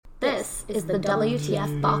This is the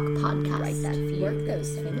WTF Bach podcast. Right, that work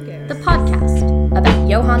those fingers. The podcast about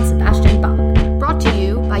Johann Sebastian Bach, brought to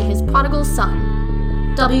you by his prodigal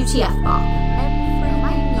son, WTF Bach.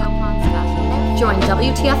 Join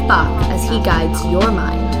WTF Bach as he guides your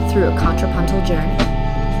mind through a contrapuntal journey.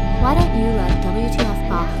 Why don't you let WTF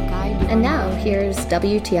Bach guide you? And now, here's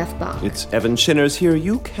WTF Bach. It's Evan Shinners here.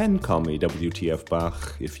 You can call me WTF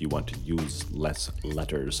Bach if you want to use less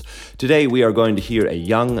letters. Today we are going to hear a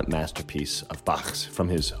young masterpiece of Bach's from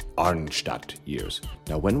his Arnstadt years.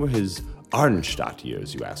 Now, when were his Arnstadt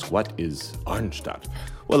years, you ask? What is Arnstadt?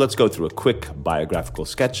 Well, let's go through a quick biographical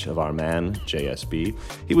sketch of our man, JSB.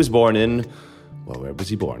 He was born in... Well, where was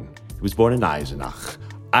he born? He was born in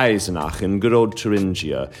Eisenach in good old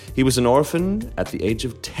Thuringia. He was an orphan at the age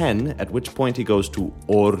of 10, at which point he goes to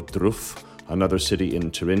Ohrdruf, another city in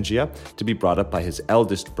Thuringia, to be brought up by his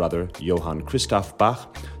eldest brother, Johann Christoph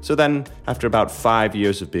Bach. So then, after about 5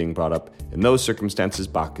 years of being brought up, in those circumstances,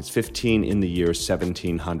 Bach is 15 in the year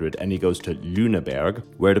 1700, and he goes to Lüneburg,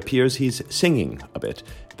 where it appears he's singing a bit.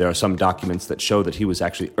 There are some documents that show that he was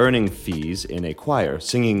actually earning fees in a choir,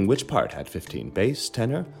 singing which part at 15? Bass,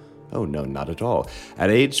 tenor? Oh, no, not at all. At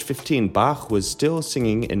age 15, Bach was still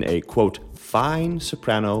singing in a, quote, fine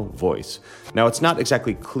soprano voice. Now, it's not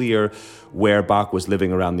exactly clear where Bach was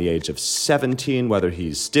living around the age of 17, whether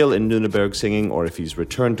he's still in Lüneburg singing or if he's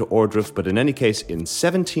returned to Ohrdruf, but in any case, in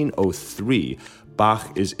 1703,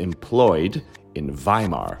 Bach is employed in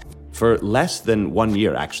Weimar for less than 1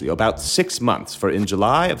 year, actually, about 6 months. For in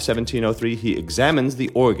July of 1703, he examines the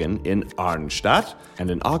organ in Arnstadt, and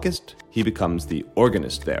in August, he becomes the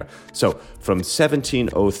organist there. So from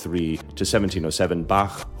 1703 to 1707,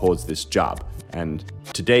 Bach holds this job, and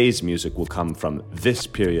today's music will come from this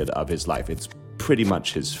period of his life. It's pretty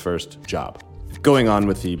much his first job. Going on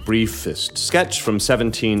with the briefest sketch, from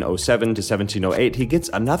 1707 to 1708, he gets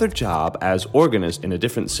another job as organist in a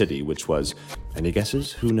different city, which was, any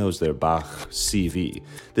guesses? Who knows their Bach CV?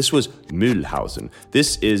 This was Mühlhausen.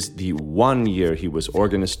 This is the 1 year he was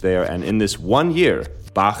organist there, and in this 1 year,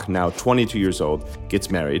 Bach, now 22 years old, gets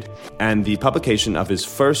married, and the publication of his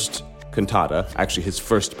first cantata, actually his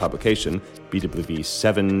first publication, BWV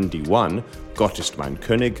 71, Gott ist mein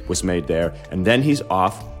König, was made there, and then he's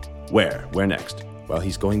off. Where? Where next? Well,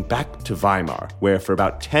 he's going back to Weimar, where for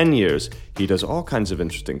about 10 years, he does all kinds of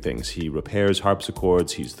interesting things. He repairs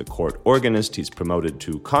harpsichords, he's the court organist, he's promoted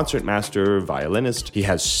to concertmaster, violinist. He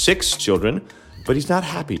has 6 children, but he's not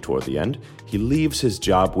happy toward the end. He leaves his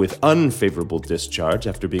job with unfavorable discharge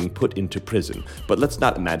after being put into prison. But let's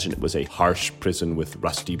not imagine it was a harsh prison with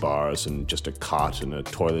rusty bars and just a cot and a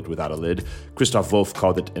toilet without a lid. Christoph Wolff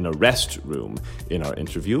called it an arrest room in our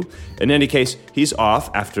interview. In any case, he's off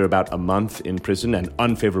after about a month in prison and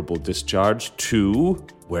unfavorable discharge to...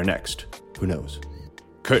 where next? Who knows?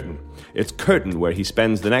 Curtin. It's Curtin where he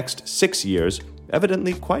spends the next 6 years,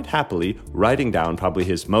 evidently quite happily, writing down probably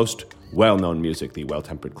his most well-known music, the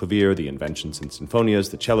Well-Tempered Clavier, the Inventions and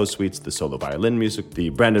Sinfonias, the cello suites, the solo violin music, the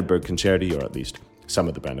Brandenburg Concerti, or at least some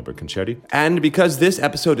of the Brandenburg Concerti. And because this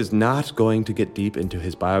episode is not going to get deep into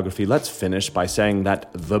his biography, let's finish by saying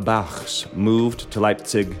that the Bachs moved to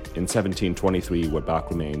Leipzig in 1723, where Bach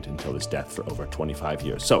remained until his death for over 25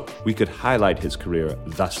 years. So we could highlight his career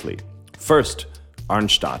thusly. First,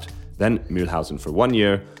 Arnstadt, then Mühlhausen for 1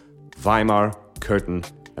 year, Weimar, Curtin,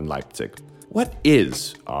 and Leipzig. What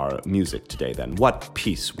is our music today, then? What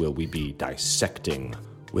piece will we be dissecting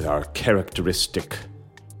with our characteristic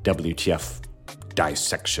WTF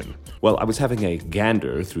dissection? Well, I was having a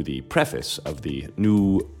gander through the preface of the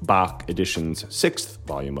new Bach edition's 6th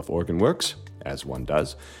volume of organ works, as one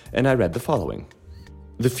does, and I read the following.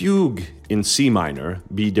 The Fugue in C minor,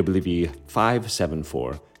 BWV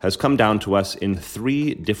 574, has come down to us in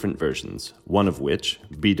 3 different versions, one of which,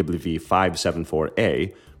 BWV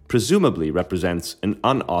 574A, presumably represents an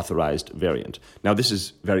unauthorized variant. Now, this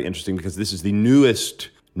is very interesting because this is the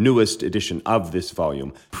newest edition of this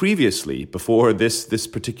volume. Previously, before this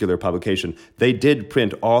particular publication, they did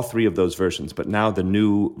print all 3 of those versions, but now the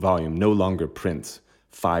new volume no longer prints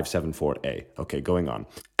 574A. Okay, going on.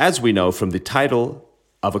 As we know from the title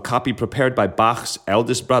of a copy prepared by Bach's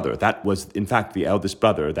eldest brother, that was, in fact, the eldest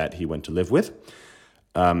brother that he went to live with,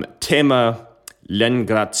 Thema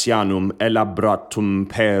L'Engratianum elaboratum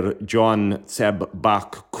per Johann Seb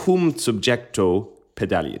Bach cum subjecto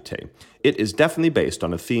pedaliete. It is definitely based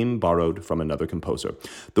on a theme borrowed from another composer.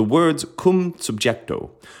 The words cum subjecto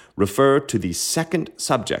refer to the second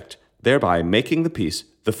subject, thereby making the piece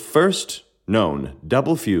the first known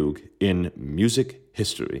double fugue in music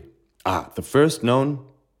history. The first known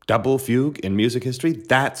double fugue in music history.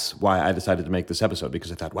 That's why I decided to make this episode,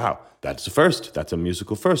 because I thought, wow, that's a first. That's a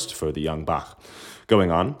musical first for the young Bach.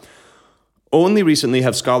 Going on. Only recently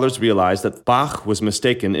have scholars realized that Bach was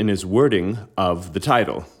mistaken in his wording of the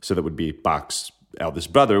title. So that would be Bach's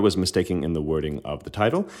eldest brother was mistaken in the wording of the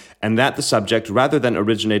title, and that the subject, rather than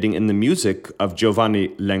originating in the music of Giovanni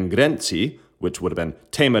Lengrenzi, which would have been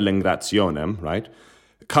Tema Lengrationem, right,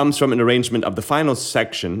 comes from an arrangement of the final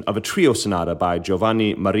section of a trio sonata by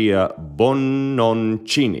Giovanni Maria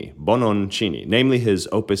Bononcini, namely his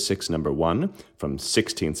Opus 6 number 1 from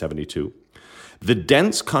 1672. The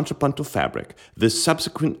dense contrapuntal fabric, the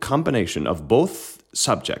subsequent combination of both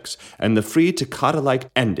subjects, and the free toccata-like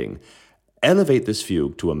ending elevate this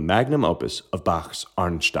fugue to a magnum opus of Bach's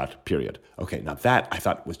Arnstadt period. Okay, now that I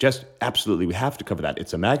thought was just absolutely, we have to cover that.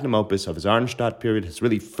 It's a magnum opus of his Arnstadt period, his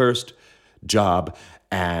really first job,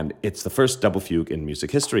 and it's the first double fugue in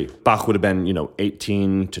music history. Bach would have been,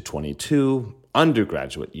 18 to 22,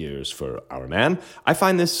 undergraduate years for our man. I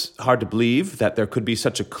find this hard to believe that there could be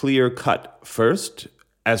such a clear-cut first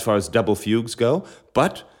as far as double fugues go,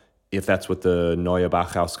 but if that's what the Neue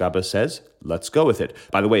Bach-Ausgabe says, let's go with it.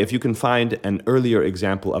 By the way, if you can find an earlier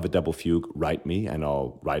example of a double fugue, write me and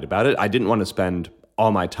I'll write about it. I didn't want to spend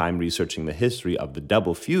all my time researching the history of the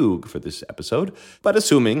double fugue for this episode, but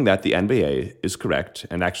assuming that the NBA is correct,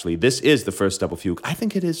 and actually this is the first double fugue, I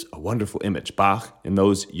think it is a wonderful image. Bach, in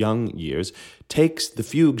those young years, takes the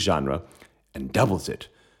fugue genre and doubles it.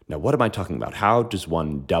 Now, what am I talking about? How does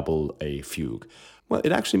one double a fugue? Well,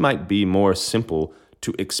 it actually might be more simple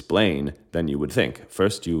to explain than you would think.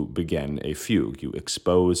 First, you begin a fugue. You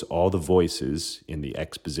expose all the voices in the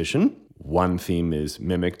exposition. One theme is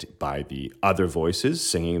mimicked by the other voices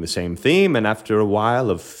singing the same theme, and after a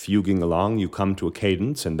while of fuguing along, you come to a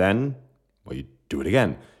cadence, and then, you do it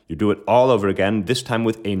again. You do it all over again, this time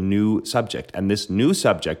with a new subject. And this new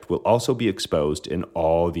subject will also be exposed in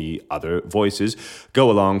all the other voices.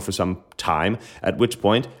 Go along for some time, at which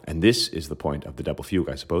point, and this is the point of the double fugue,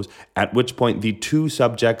 I suppose, at which point the two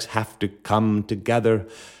subjects have to come together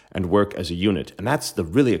and work as a unit. And that's the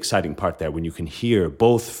really exciting part there, when you can hear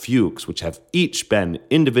both fugues, which have each been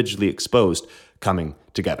individually exposed, coming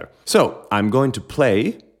together. So I'm going to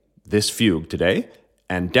play this fugue today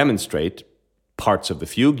and demonstrate parts of the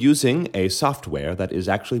fugue using a software that is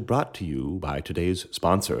actually brought to you by today's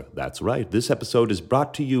sponsor. That's right, this episode is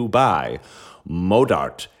brought to you by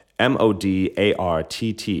Modart,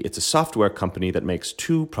 Modartt. It's a software company that makes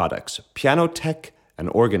two products, Piano Tech and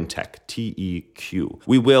Organ Tech, TEQ.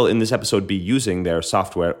 We will, in this episode, be using their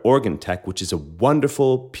software, Organ Tech, which is a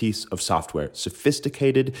wonderful piece of software.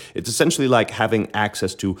 Sophisticated. It's essentially like having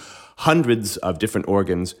access to hundreds of different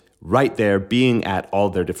organs right there, being at all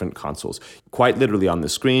their different consoles. Quite literally on the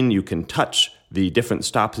screen, you can touch the different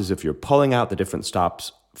stops as if you're pulling out the different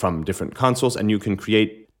stops from different consoles, and you can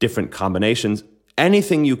create different combinations.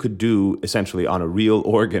 Anything you could do essentially on a real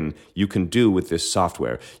organ, you can do with this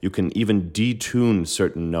software. You can even detune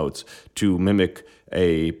certain notes to mimic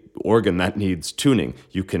a organ that needs tuning.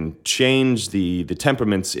 You can change the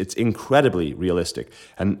temperaments. It's incredibly realistic.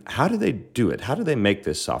 And how do they do it? How do they make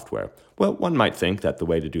this software? Well, one might think that the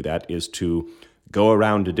way to do that is to go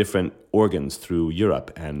around to different organs through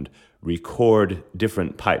Europe and record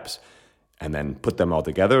different pipes, and then put them all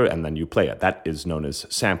together, and then you play it. That is known as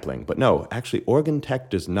sampling. But no, actually, Organ Tech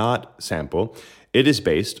does not sample. It is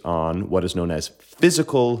based on what is known as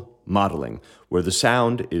physical modeling, where the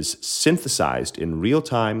sound is synthesized in real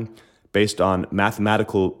time based on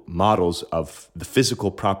mathematical models of the physical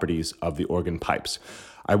properties of the organ pipes.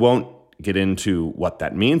 I won't get into what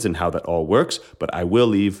that means and how that all works, but I will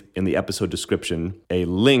leave in the episode description a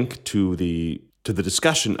link to the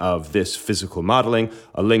discussion of this physical modeling,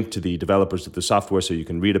 a link to the developers of the software so you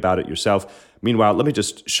can read about it yourself. Meanwhile, let me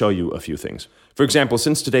just show you a few things. For example,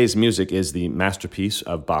 since today's music is the masterpiece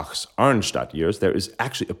of Bach's Arnstadt years, there is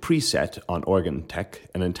actually a preset on Organ Tech,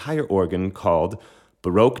 an entire organ called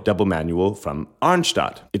Baroque Double Manual from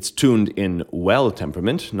Arnstadt. It's tuned in well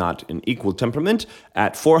temperament, not in equal temperament,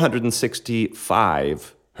 at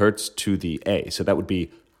 465 hertz to the A. So that would be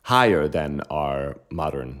higher than our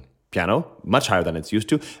modern piano, much higher than it's used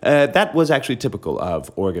to. That was actually typical of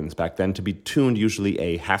organs back then, to be tuned usually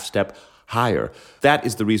a half step higher. That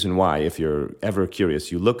is the reason why, if you're ever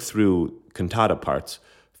curious, you look through cantata parts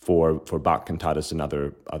for Bach cantatas and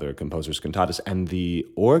other composers' cantatas, and the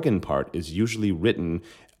organ part is usually written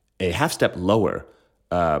a half step lower.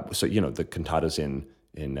 So, the cantatas in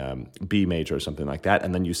B major or something like that,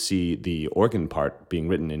 and then you see the organ part being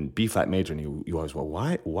written in B flat major, and you always, well,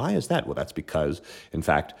 why is that? Well, that's because, in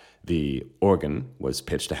fact, the organ was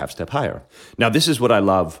pitched a half step higher. Now, this is what I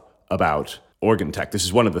love about organ tech. This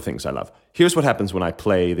is one of the things I love. Here's what happens when I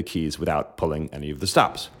play the keys without pulling any of the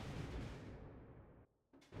stops.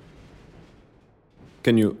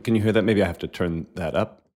 Can you hear that? Maybe I have to turn that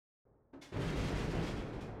up.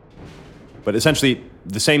 But essentially,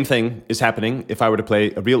 the same thing is happening if I were to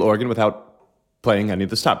play a real organ without playing any of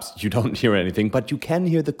the stops. You don't hear anything, but you can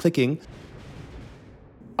hear the clicking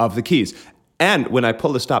of the keys. And when I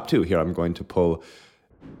pull the stop too, here I'm going to pull.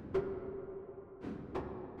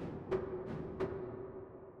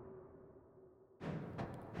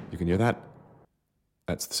 You can hear that?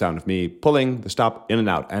 That's the sound of me pulling the stop in and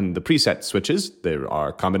out. And the preset switches, there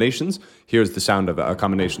are combinations. Here's the sound of a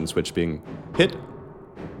combination switch being hit.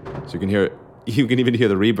 So you can even hear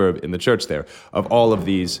the reverb in the church there of all of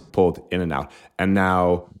these pulled in and out. And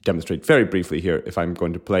now demonstrate very briefly here. If I'm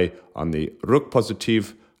going to play on the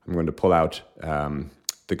Rückpositiv, I'm going to pull out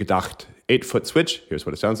the Gedacht 8-foot switch. Here's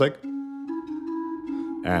what it sounds like.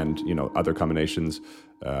 And, other combinations.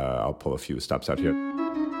 I'll pull a few stops out here.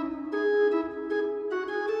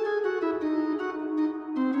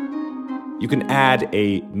 You can add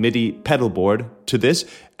a MIDI pedal board to this,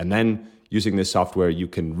 and then using this software, you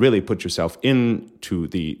can really put yourself into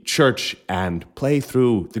the church and play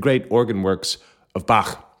through the great organ works of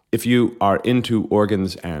Bach. If you are into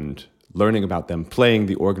organs and learning about them, playing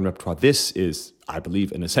the organ repertoire, this is, I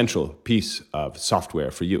believe, an essential piece of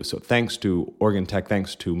software for you. So thanks to Organ Tech,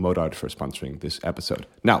 thanks to Modart for sponsoring this episode.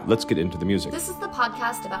 Now, let's get into the music. This is the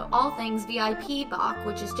podcast about all things VIP Bach,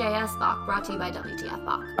 which is JS Bach, brought to you by WTF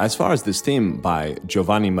Bach. As far as this theme by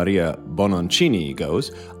Giovanni Maria Bononcini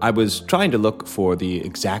goes, I was trying to look for the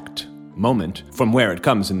exact moment from where it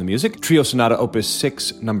comes in the music. Trio Sonata Opus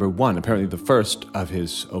 6, number 1, apparently the first of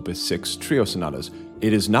his Opus 6 trio sonatas.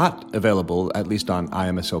 It is not available, at least on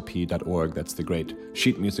imsop.org. That's the great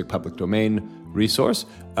sheet music public domain resource.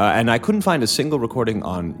 And I couldn't find a single recording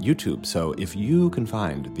on YouTube. So if you can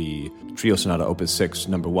find the Trio Sonata Opus 6,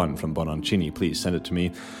 number 1 from Bononcini, please send it to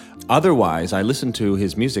me. Otherwise, I listened to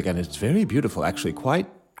his music, and it's very beautiful, actually quite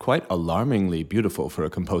alarmingly beautiful for a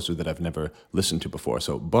composer that I've never listened to before.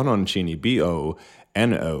 So Bononcini, Bononcini.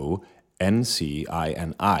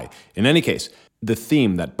 In any case, the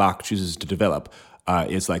theme that Bach chooses to develop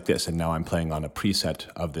is like this, and now I'm playing on a preset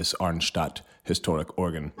of this Arnstadt historic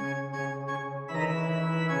organ.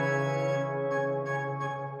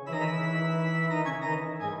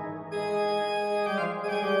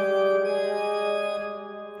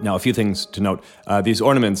 Now, a few things to note. These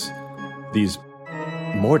ornaments, these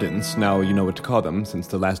mordants, now you know what to call them since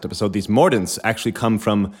the last episode, these mordants actually come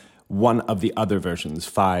from one of the other versions,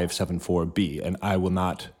 574B, and I will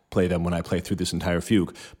not play them when I play through this entire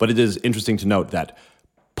fugue. But it is interesting to note that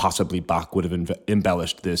possibly Bach would have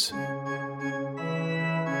embellished this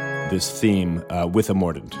theme with a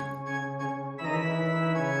mordant.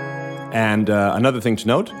 And another thing to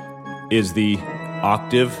note is the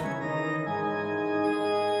octave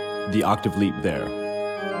leap there.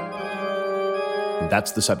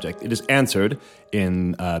 That's the subject. It is answered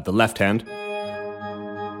in the left hand.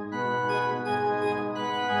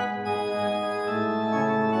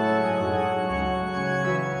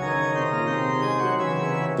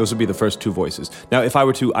 Those would be the first two voices. Now, if I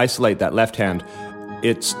were to isolate that left hand,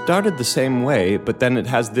 it started the same way, but then it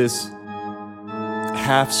has this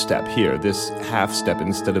half step here, this half step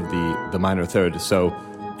instead of the minor third. So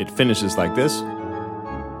it finishes like this.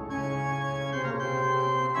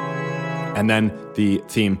 And then the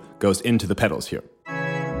theme goes into the pedals here.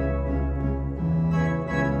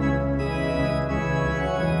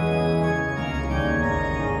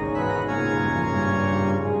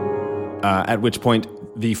 At which point,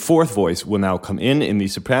 the fourth voice will now come in the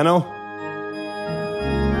soprano.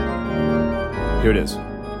 Here it is.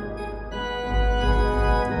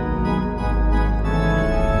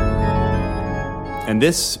 And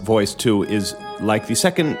this voice, too, is like the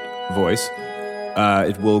second voice.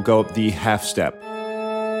 It will go up the half step.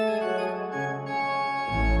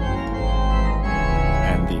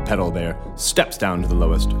 And the pedal there steps down to the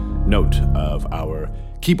lowest note of our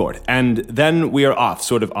keyboard. And then we are off,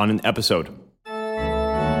 sort of on an episode.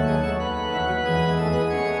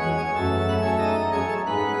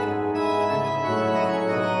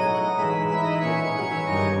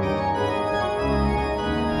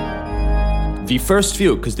 The first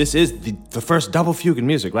fugue, because this is the first double fugue in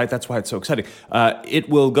music, right? That's why it's so exciting. It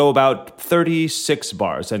will go about 36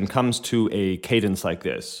 bars and comes to a cadence like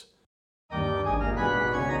this.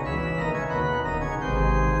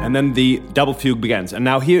 And then the double fugue begins. And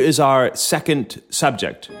now here is our second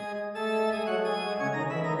subject.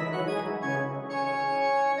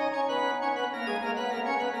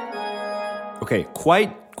 Okay,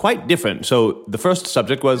 quite different. So the first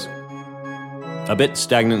subject was a bit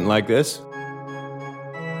stagnant like this.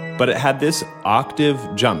 But it had this octave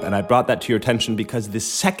jump, and I brought that to your attention because the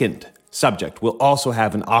second subject will also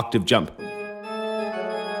have an octave jump.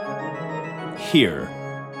 Here.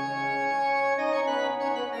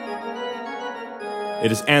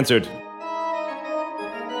 It is answered.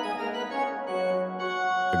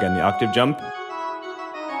 Again, the octave jump.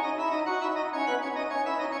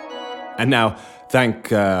 And now, thank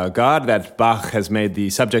God that Bach has made the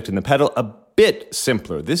subject and the pedal a bit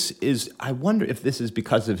simpler. This is, I wonder if this is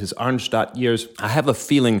because of his Arnstadt years. I have a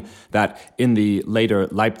feeling that in the later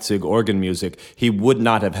Leipzig organ music, he would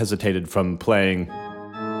not have hesitated from playing.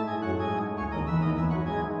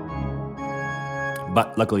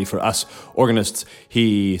 But luckily for us organists,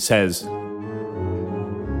 he says,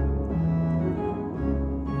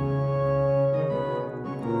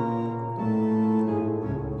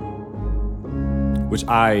 which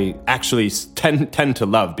I actually tend to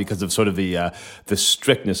love because of sort of the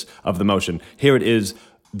strictness of the motion. Here it is,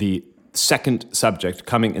 the second subject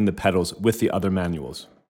coming in the pedals with the other manuals.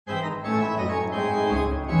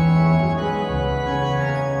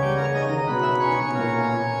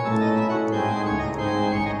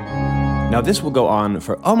 Now this will go on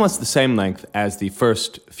for almost the same length as the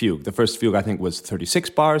first fugue. The first fugue I think was 36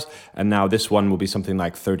 bars, and now this one will be something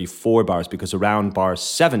like 34 bars, because around bar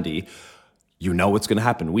 70, you know what's going to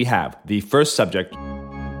happen. We have the first subject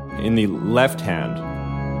in the left hand.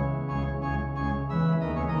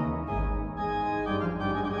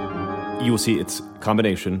 You will see its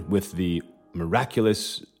combination with the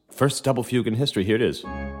miraculous first double fugue in history. Here it is.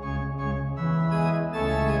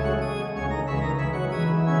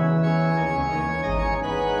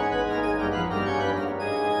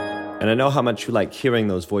 And I know how much you like hearing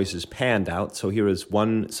those voices panned out, so here is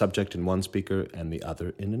one subject in one speaker and the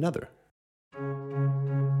other in another.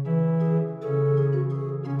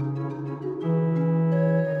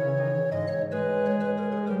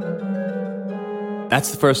 That's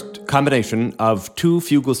the first combination of two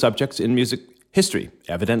fugal subjects in music history,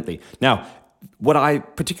 evidently. Now, what I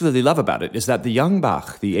particularly love about it is that the young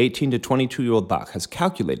Bach, the 18 to 22-year-old Bach, has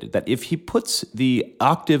calculated that if he puts the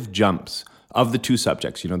octave jumps of the two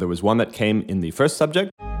subjects, there was one that came in the first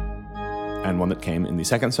subject and one that came in the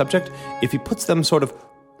second subject, if he puts them sort of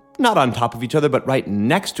not on top of each other, but right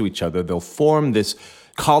next to each other, they'll form this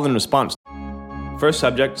call and response. First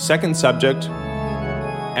subject, second subject,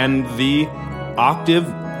 and the octave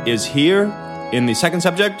is here in the second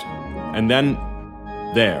subject, and then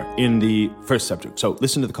there in the first subject. So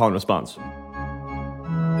listen to the call and response.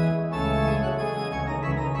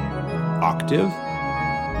 Octave,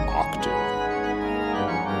 octave.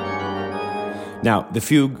 Now, the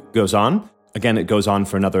fugue goes on. Again, it goes on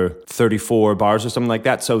for another 34 bars or something like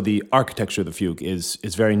that. So the architecture of the fugue is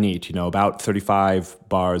very neat. About 35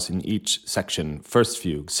 bars in each section. First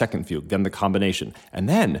fugue, second fugue, then the combination. And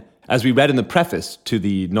then, as we read in the preface to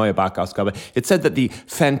the Neue Bach-Ausgabe, it said that the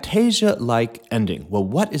Fantasia-like ending. Well,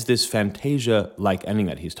 what is this Fantasia-like ending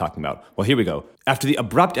that he's talking about? Well, here we go. After the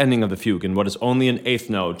abrupt ending of the fugue in what is only an eighth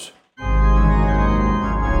note,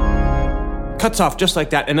 cuts off just like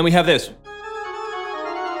that, and then we have this.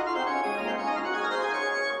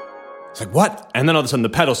 It's like, what? And then all of a sudden the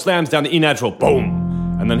pedal slams down the E natural,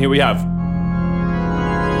 boom! And then here we have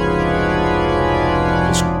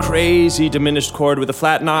this crazy diminished chord with a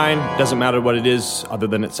flat 9. Doesn't matter what it is, other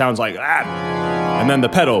than it sounds like that. And then the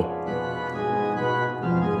pedal.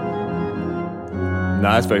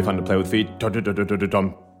 Now that's very fun to play with feet.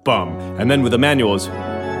 Bum. And then with the manuals.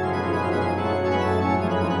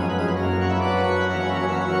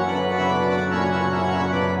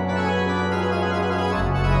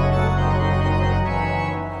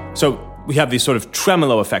 So we have these sort of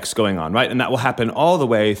tremolo effects going on, right? And that will happen all the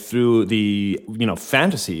way through the,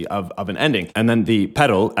 fantasy of an ending. And then the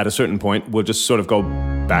pedal, at a certain point, will just sort of go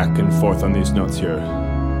back and forth on these notes here.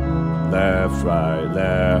 Left, right,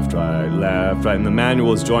 left, right, left, right. And the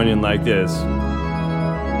manuals join in like this.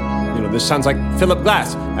 This sounds like Philip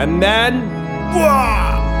Glass. And then,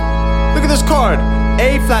 whoa! Look at this chord.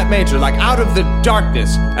 A flat major, like out of the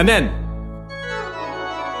darkness. And then,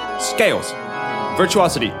 scales.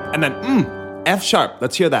 Virtuosity, and then F sharp.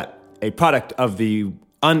 Let's hear that. A product of the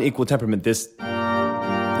unequal temperament.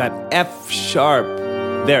 That F sharp.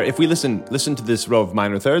 There. If we listen to this row of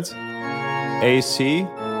minor thirds. A C,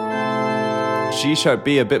 G sharp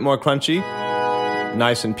B, a bit more crunchy,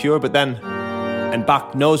 nice and pure. But then, and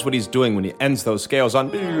Bach knows what he's doing when he ends those scales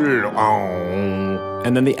on.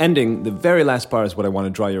 And then the ending, the very last bar, is what I want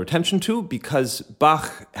to draw your attention to, because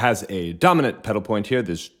Bach has a dominant pedal point here.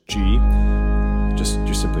 This G.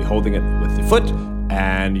 You're simply holding it with your foot,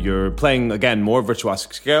 and you're playing, again, more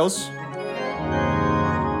virtuosic scales.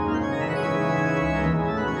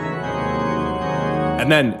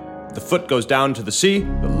 And then the foot goes down to the C,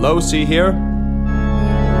 the low C here.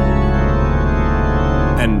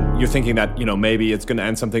 And you're thinking that, maybe it's going to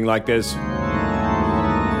end something like this.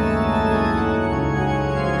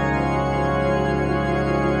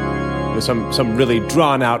 There's some really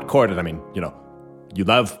drawn out chord. And I mean, you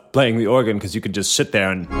love playing the organ because you can just sit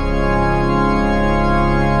there and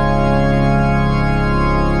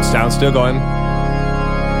sound's still going.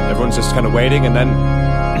 Everyone's just kind of waiting, and then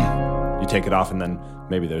you take it off, and then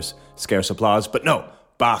maybe there's scarce applause. But no,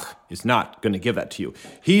 Bach is not going to give that to you.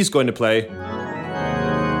 He's going to play.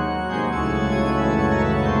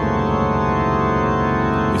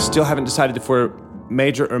 We still haven't decided if we're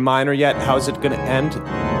major or minor yet. How is it going to end?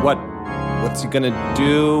 What's he going to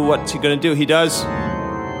do? What's he going to do? He does.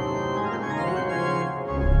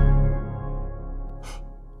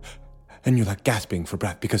 And you're like gasping for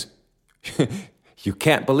breath because you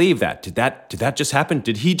can't believe that. Did that just happen?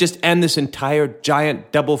 Did he just end this entire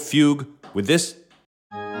giant double fugue with this?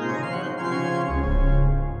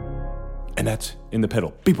 And that's in the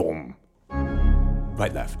pedal. Beep boom.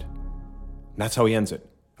 Right, left. And that's how he ends it.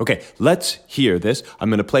 Okay, let's hear this. I'm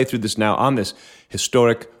going to play through this now on this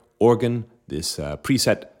historic organ, this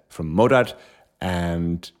preset from Mozart,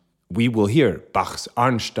 and we will hear Bach's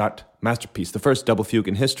Arnstadt masterpiece, the first double fugue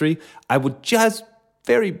in history. I would just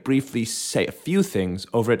very briefly say a few things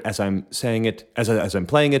over it as I'm saying it, as I'm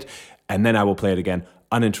playing it, and then I will play it again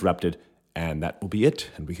uninterrupted, and that will be it,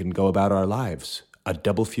 and we can go about our lives a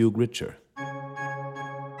double fugue richer.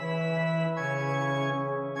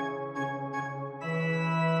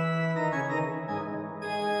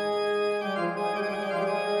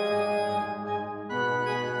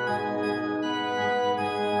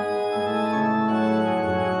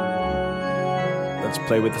 Let's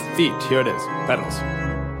play with the feet. Here it is. Pedals.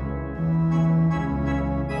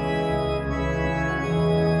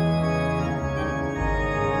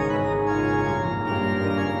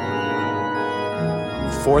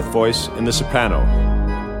 Fourth voice in the soprano.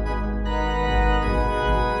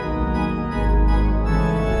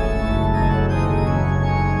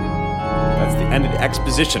 That's the end of the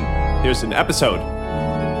exposition. Here's an episode.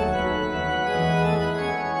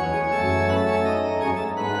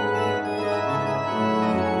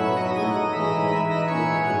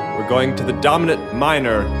 Going to the dominant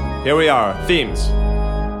minor. Here we are, themes.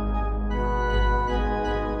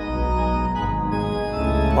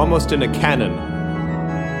 Almost in a canon.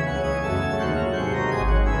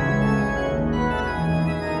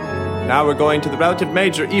 Now we're going to the relative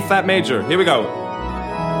major, E flat major. Here we go.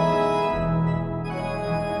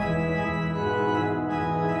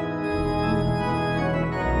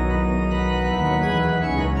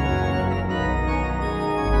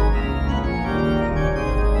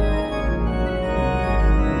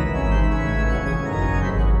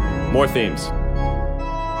 More themes.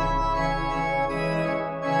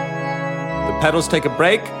 The pedals take a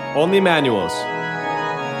break, only manuals.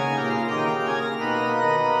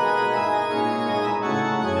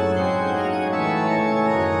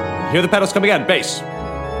 And here the pedals come again, bass.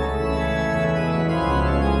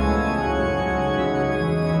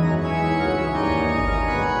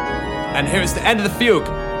 And here's the end of the fugue,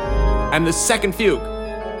 and the second fugue.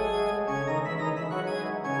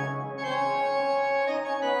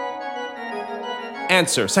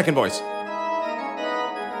 Answer, second voice.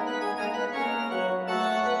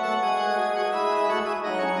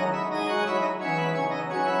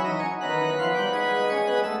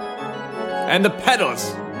 And the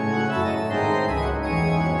pedals.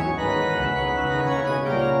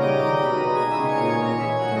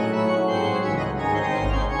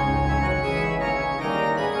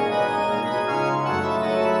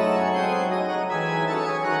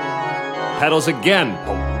 Pedals again.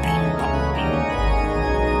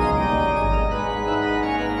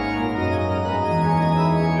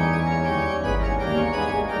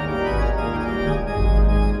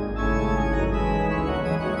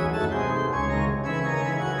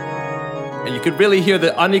 And you could really hear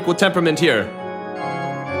the unequal temperament here.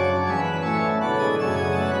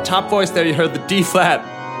 Top voice there, you heard the D flat.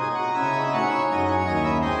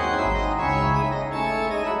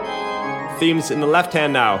 Themes in the left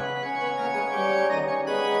hand now.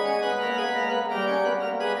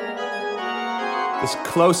 This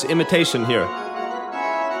close imitation here.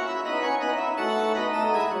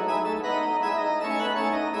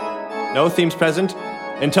 No themes present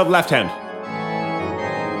until the left hand.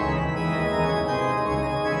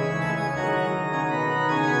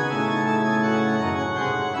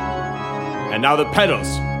 And now the pedals.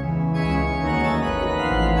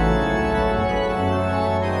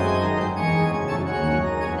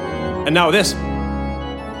 And now this.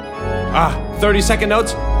 30-second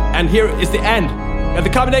notes, and here is the end. And the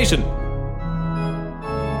combination.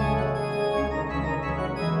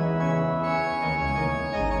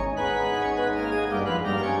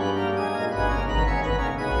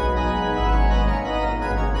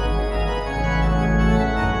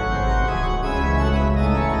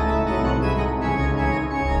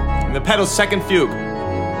 And the pedal's second fugue.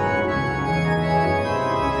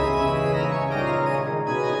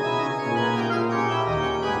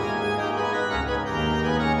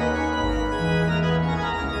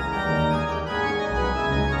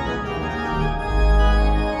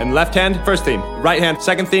 And left hand, first theme. Right hand,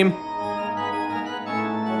 second theme.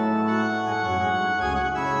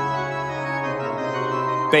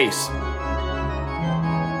 Bass.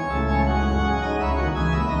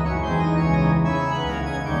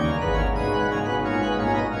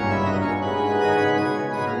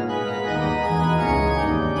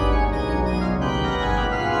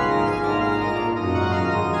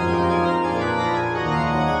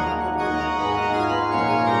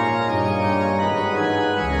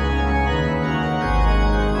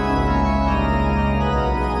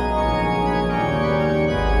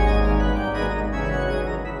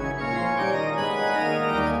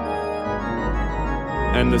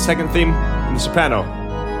 And the second theme in the soprano.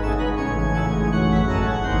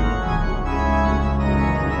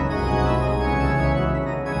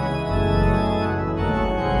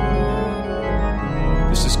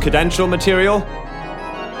 This is cadential material.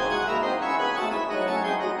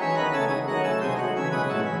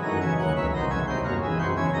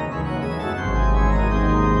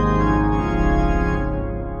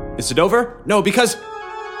 Is it over? No, because...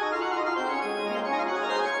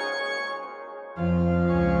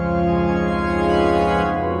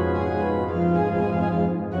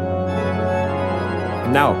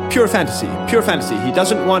 Now, pure fantasy, pure fantasy. He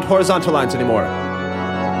doesn't want horizontal lines anymore.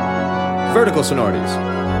 Vertical sonorities.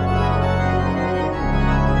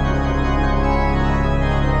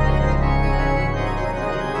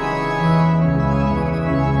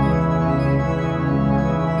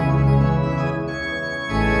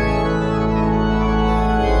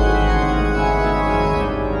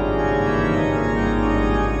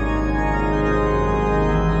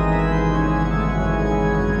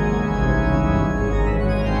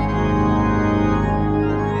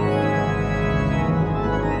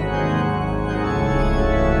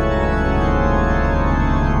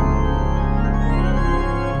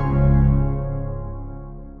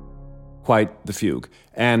 Quite the fugue.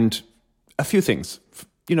 And a few things.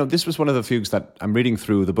 You know, this was one of the fugues that I'm reading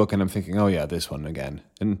through the book and I'm thinking, oh yeah, this one again.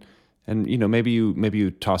 And you know, maybe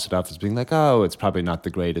you toss it off as being like, oh, it's probably not the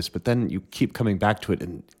greatest, but then you keep coming back to it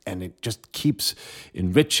and it just keeps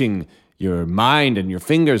enriching your mind and your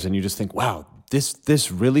fingers, and you just think, wow,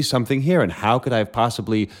 this really something here, and how could I have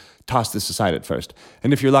possibly tossed this aside at first?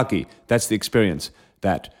 And if you're lucky, that's the experience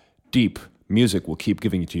that deep music will keep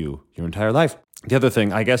giving to you your entire life. The other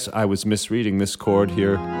thing, I guess I was misreading this chord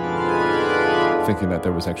here, thinking that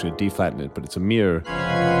there was actually a D flat in it, but it's a mere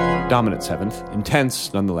dominant seventh,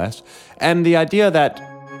 intense nonetheless. And the idea that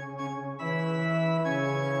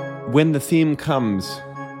when the theme comes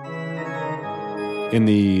in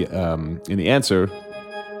the answer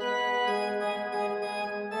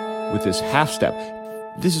with this half step,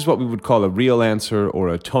 this is what we would call a real answer or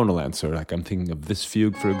a tonal answer. Like I'm thinking of this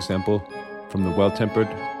fugue, for example, from the Well-Tempered.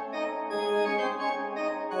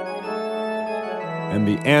 And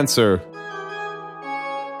the answer,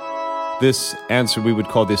 this answer, we would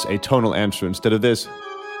call this a tonal answer. Instead of this,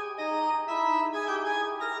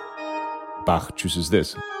 Bach chooses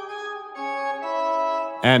this.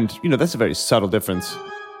 And, you know, that's a very subtle difference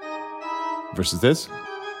versus this.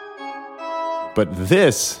 But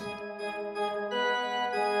this,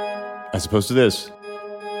 as opposed to this,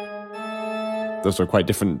 those are quite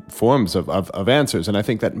different forms of answers. And I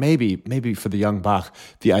think that maybe for the young Bach,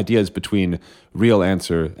 the ideas between real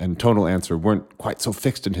answer and tonal answer weren't quite so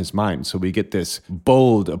fixed in his mind. So we get this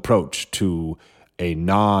bold approach to a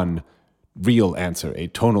non-real answer, a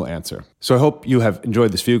tonal answer. So I hope you have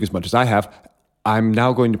enjoyed this fugue as much as I have. I'm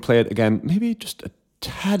now going to play it again, maybe just a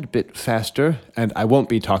tad bit faster, and I won't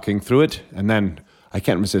be talking through it. And then I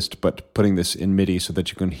can't resist but putting this in MIDI so that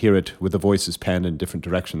you can hear it with the voices panned in different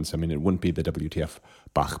directions. I mean, it wouldn't be the WTF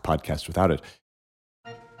Bach podcast without it.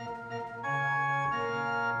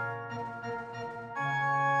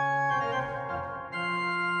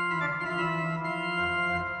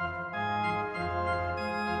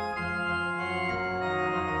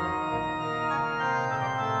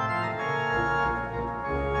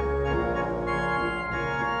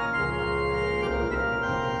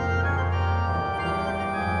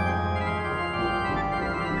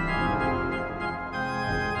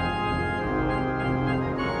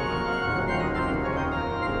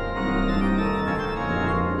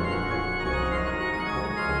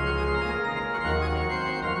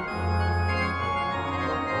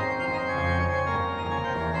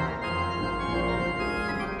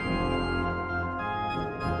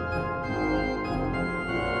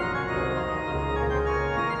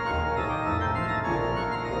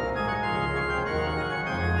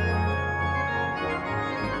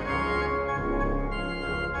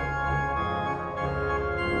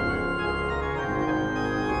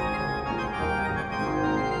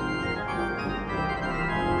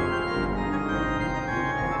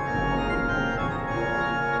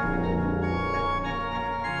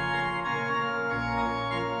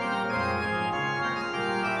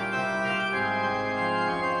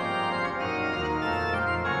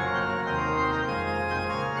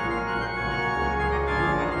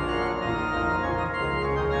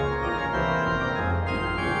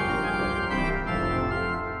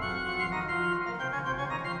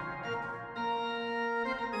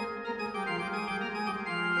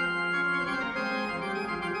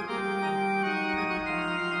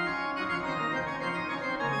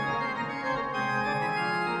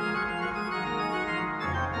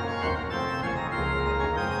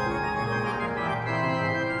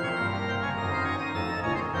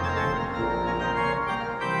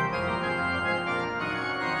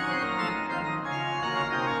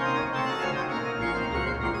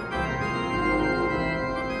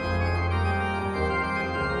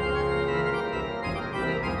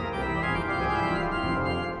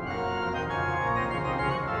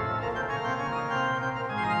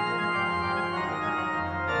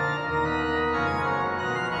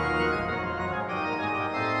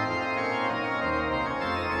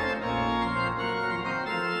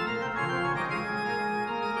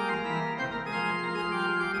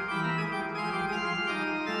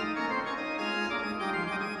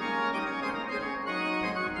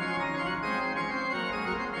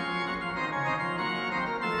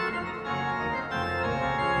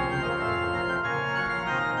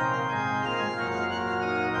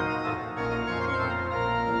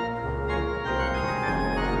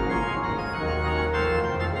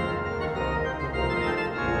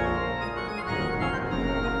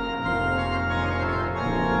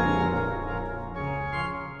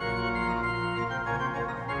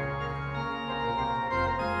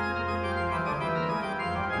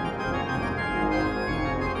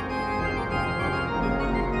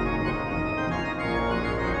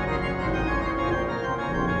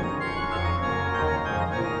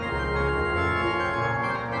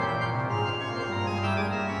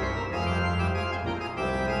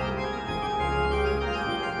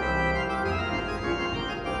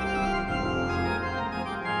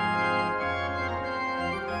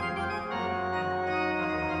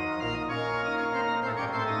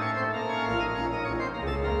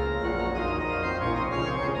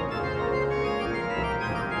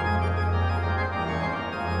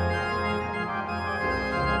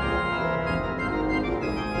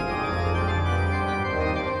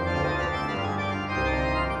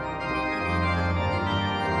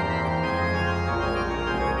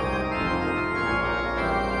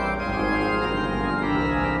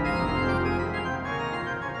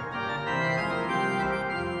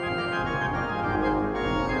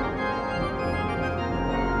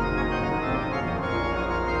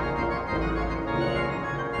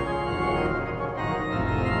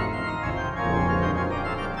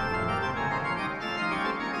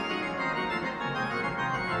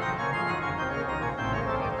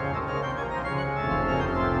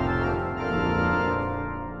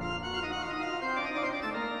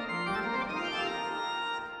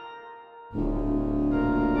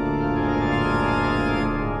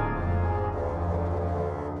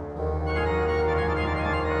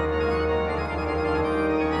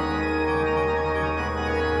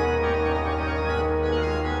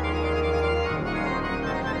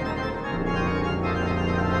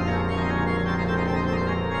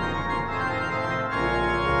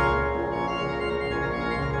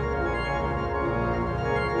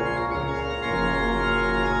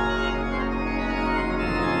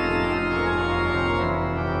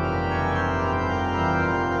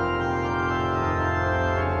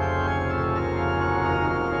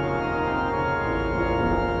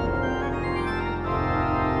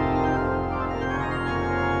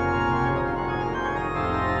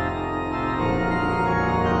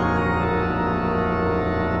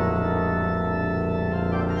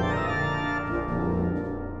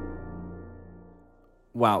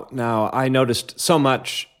 Wow. Now, I noticed so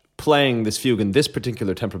much playing this fugue in this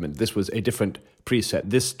particular temperament. This was a different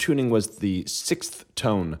preset. This tuning was the 6th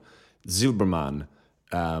tone Zilbermann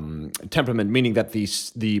temperament, meaning that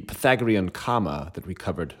the Pythagorean comma that we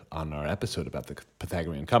covered on our episode about the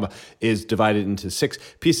Pythagorean comma is divided into 6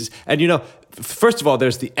 pieces. And first of all,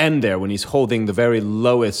 there's the end there when he's holding the very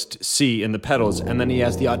lowest C in the pedals, and then he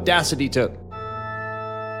has the audacity to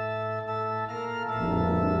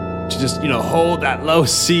just, hold that low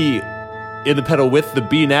C in the pedal with the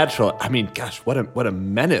B natural. I mean, gosh, what a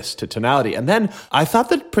menace to tonality. And then I thought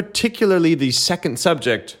that particularly the second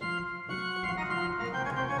subject,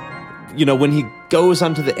 when he goes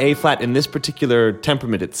onto the A flat in this particular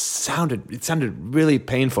temperament, it sounded really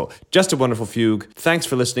painful. Just a wonderful fugue. Thanks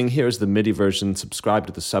for listening. Here's the MIDI version. Subscribe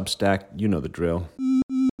to the Substack. You know the drill.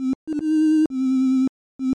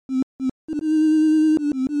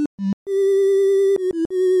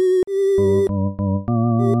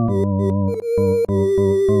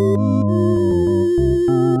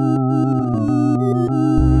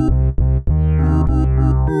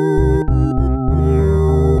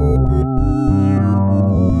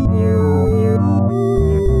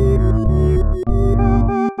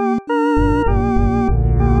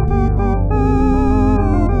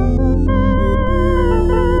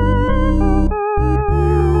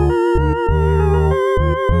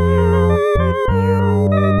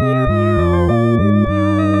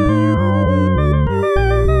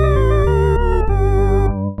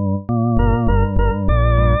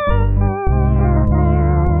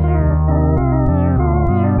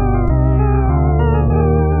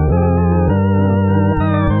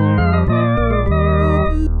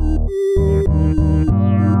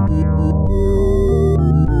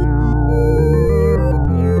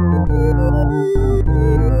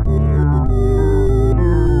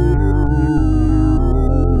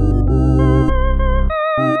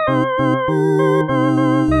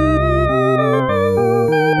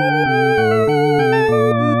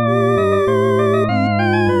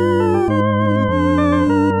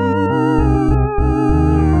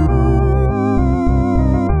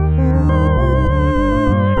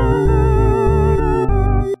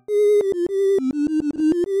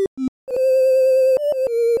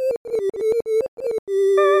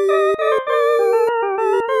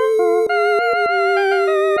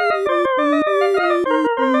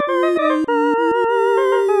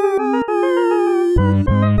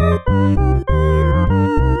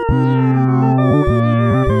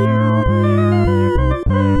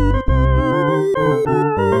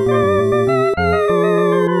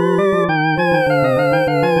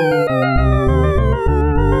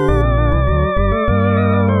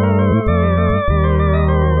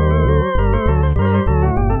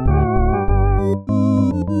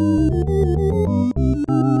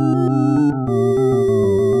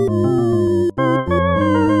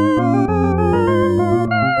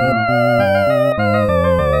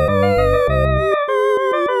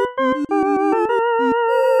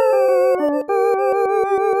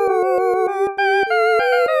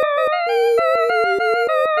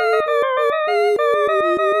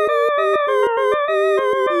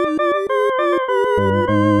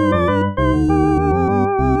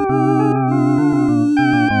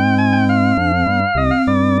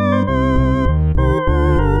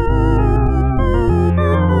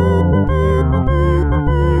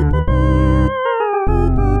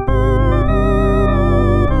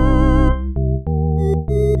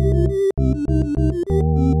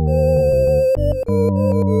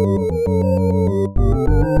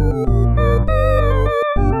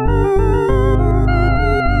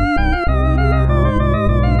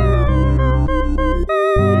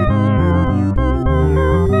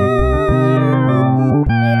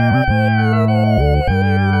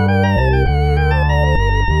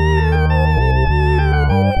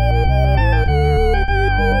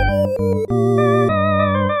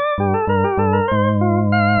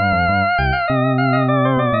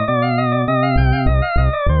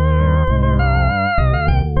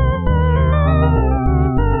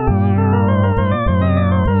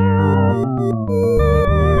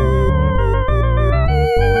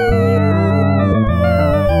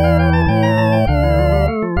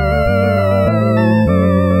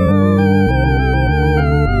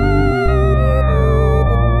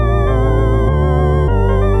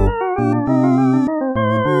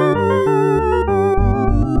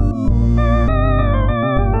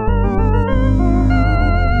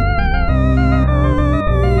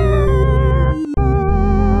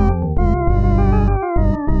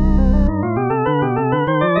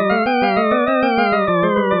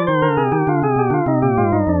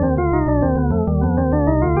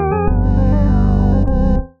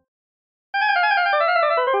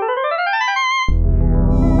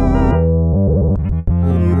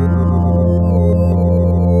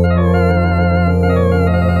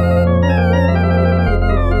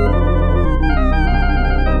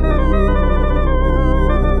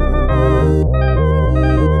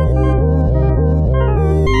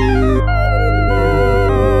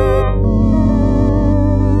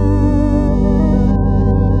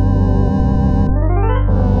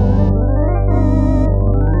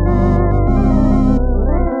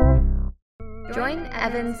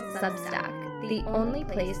 only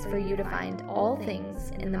place for you to find all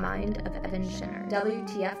things in the mind of Evan Shimmer.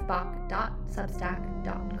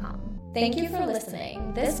 WTFBach.substack.com. Thank you for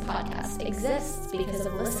listening. This podcast exists because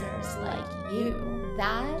of listeners like you.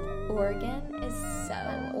 That organ is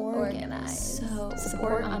so organized. So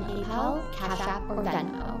support on PayPal, Cash App, or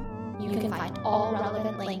Venmo. You can find all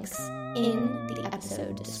relevant links in the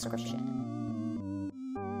episode description.